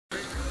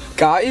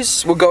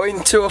Guys, we're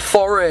going to a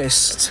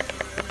forest.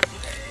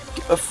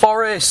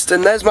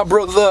 And there's my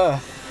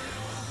brother.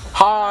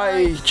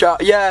 Hi.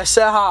 Yeah,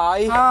 say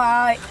hi.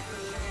 Hi.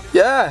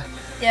 Yeah.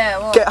 Yeah,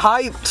 what? Get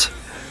hyped.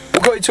 We're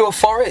going to a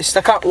forest.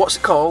 I can't. What's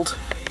it called?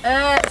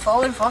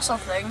 Falling Foss, I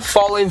think.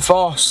 Falling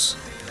Foss.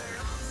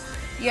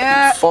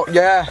 Yeah.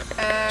 Yeah.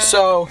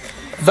 So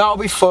that'll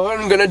be fun.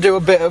 I'm gonna do a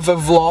bit of a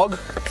vlog.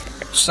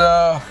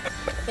 So,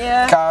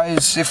 yeah.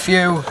 Guys, if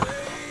you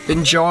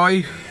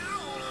enjoy,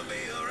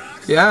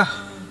 yeah,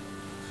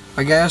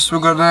 I guess we're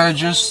gonna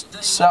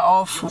just set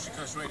off.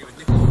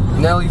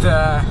 Nearly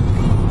there.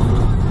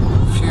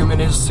 A few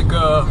minutes to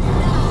go.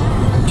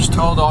 Just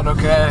hold on,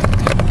 okay?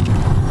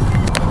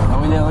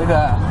 Are we nearly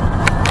there?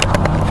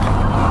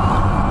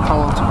 How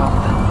long to go?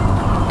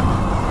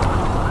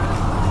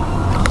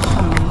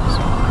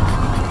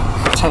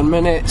 10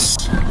 minutes.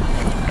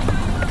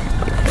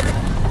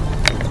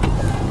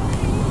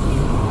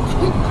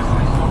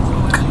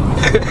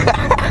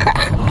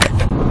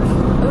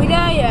 Are we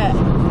there yet?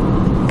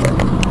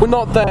 We're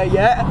not there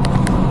yet.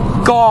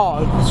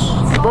 God.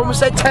 When we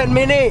said 10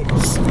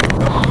 minutes.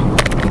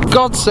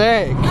 God's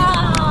sake.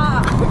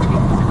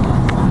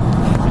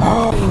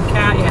 Oh.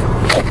 Can't you?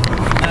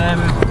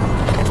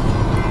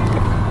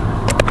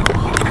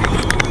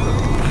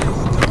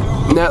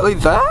 Nearly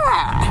there.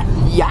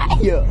 Yeah.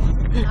 Yeah.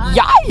 Hi.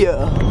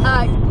 Yeah.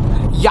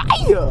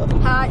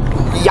 Hi.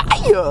 Yeah.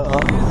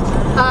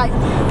 Hi.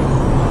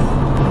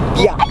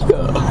 Yeah.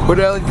 We're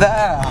nearly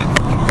there.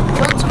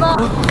 Want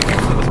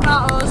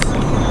tomatoes?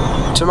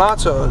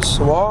 Tomatoes?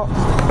 What?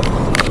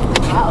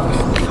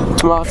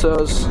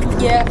 Tomatoes.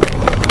 Yeah.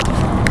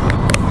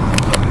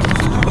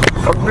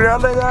 I'm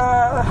nearly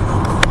there.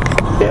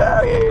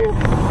 Yeah.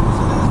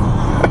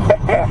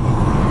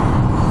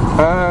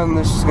 And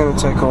this is gonna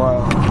take a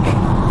while.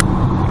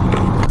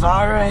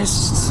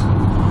 Forest.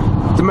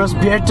 The most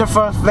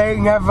beautiful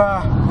thing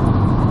ever.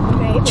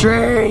 Maybe.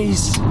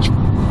 Trees.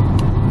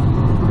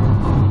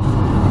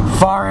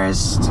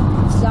 Forest.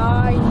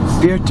 Signs.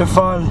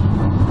 Beautiful.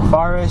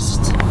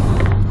 Forest.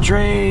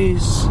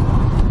 Trees.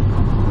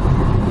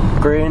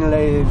 Green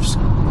leaves.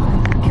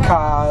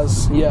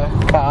 Cars. Yeah,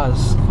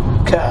 cars.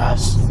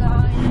 Cars.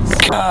 Signs.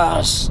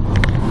 Cars.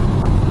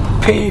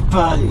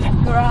 People.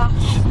 Grass.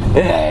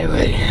 Yeah,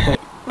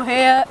 We're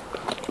here.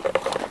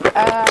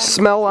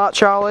 smell that,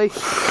 Charlie?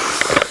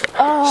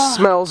 Oh,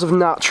 Smells of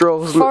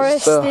naturals and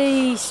stuff.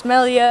 foresty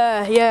smell,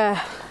 yeah.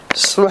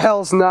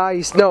 Smells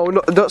nice. No,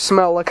 don't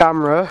smell the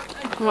camera.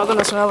 I'm not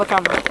gonna smell the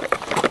camera.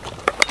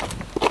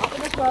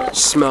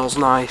 Smells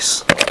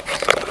nice.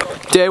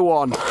 Day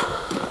 1.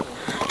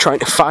 Trying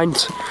to find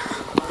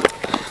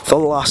the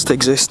last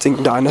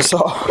existing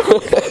dinosaur.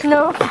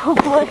 No,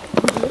 probably.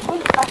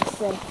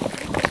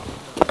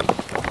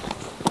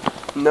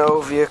 No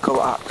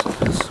vehicle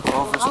access.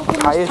 Oh, there's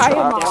tyre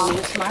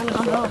tracks.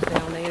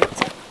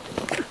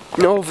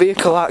 No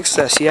vehicle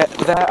access yet.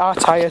 There are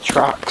tyre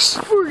tracks.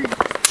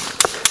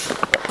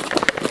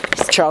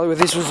 Charlie with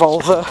his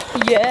revolver.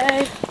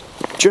 Yeah.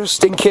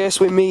 Just in case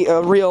we meet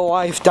a real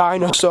life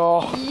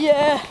dinosaur.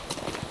 Yeah.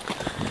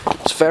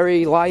 It's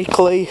very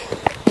likely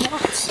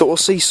that we'll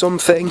see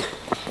something.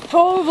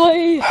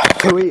 Probably.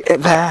 Can we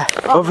there?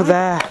 Over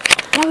there.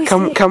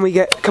 Can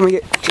we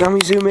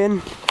zoom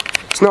in?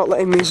 It's not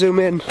letting me zoom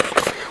in.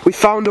 We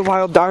found a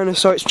wild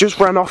dinosaur, it's just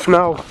ran off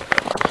now.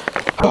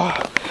 Oh.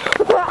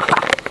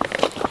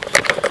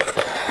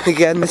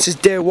 Again, this is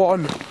day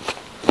 1.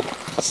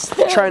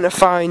 Trying to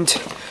find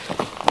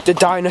the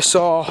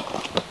dinosaur.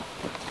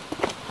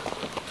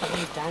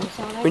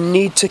 We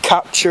need to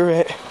capture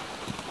it.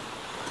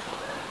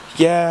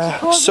 Yeah,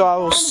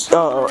 so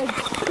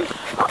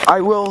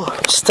I will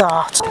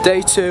start.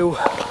 Day 2.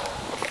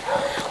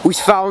 We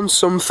found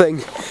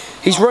something.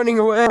 He's running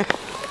away.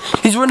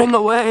 He's running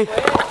away.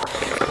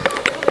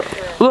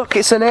 Look,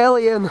 it's an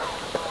alien.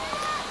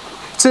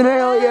 It's an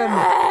alien.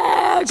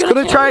 It's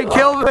gonna try and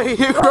kill me.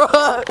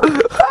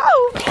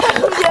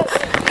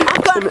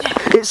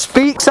 It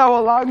speaks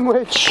our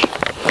language.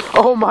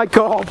 Oh my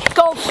God.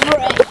 Go for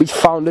it. We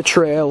found a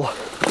trail.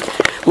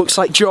 Looks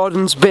like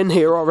Jordan's been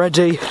here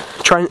already,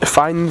 trying to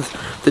find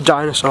the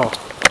dinosaur.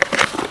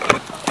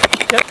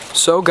 Yep.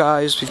 So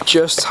guys, we've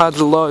just had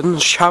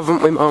lunch,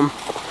 haven't we, Mum?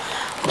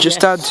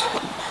 Just had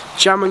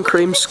jam and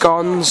cream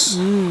scones,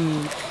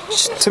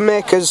 just to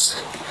make us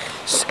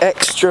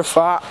extra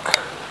fat.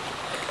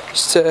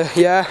 Just to,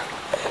 yeah.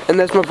 And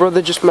there's my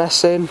brother just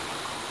messing.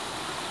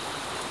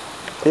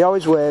 He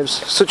always waves.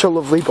 Such a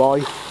lovely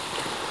boy.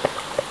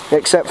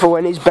 Except for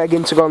when he's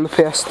begging to go on the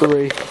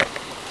PS3.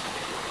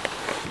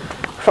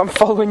 I'm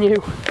following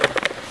you.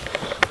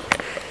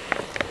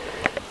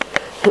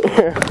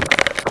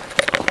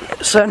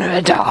 Son of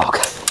a dog.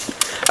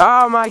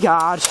 Oh my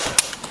God.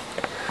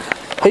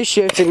 He's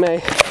shooting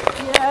me.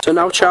 Yeah. So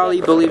now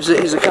Charlie believes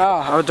it is a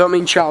car. I don't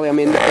mean Charlie, I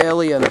mean the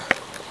alien. You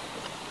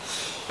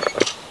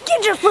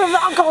just put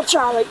that called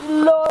Charlie.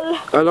 Lol.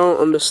 I don't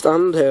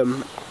understand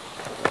him.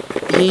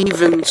 He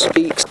even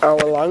speaks our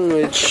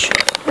language.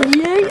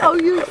 Yeah, oh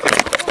you.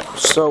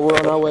 So we're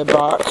on our way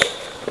back.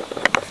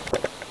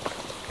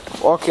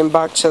 walking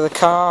back to the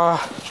car.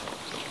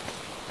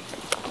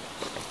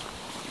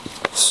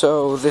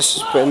 So this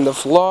has been the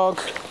vlog.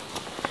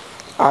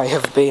 I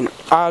have been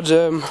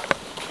Adam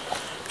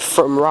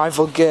from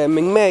Rival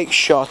Gaming. Make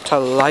sure to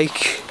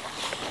like,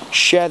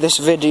 share this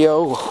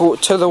video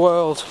to the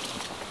world,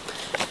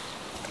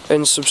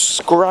 and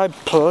subscribe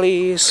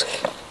please.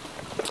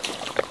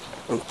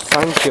 And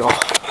thank you.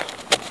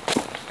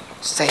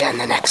 See you in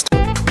the next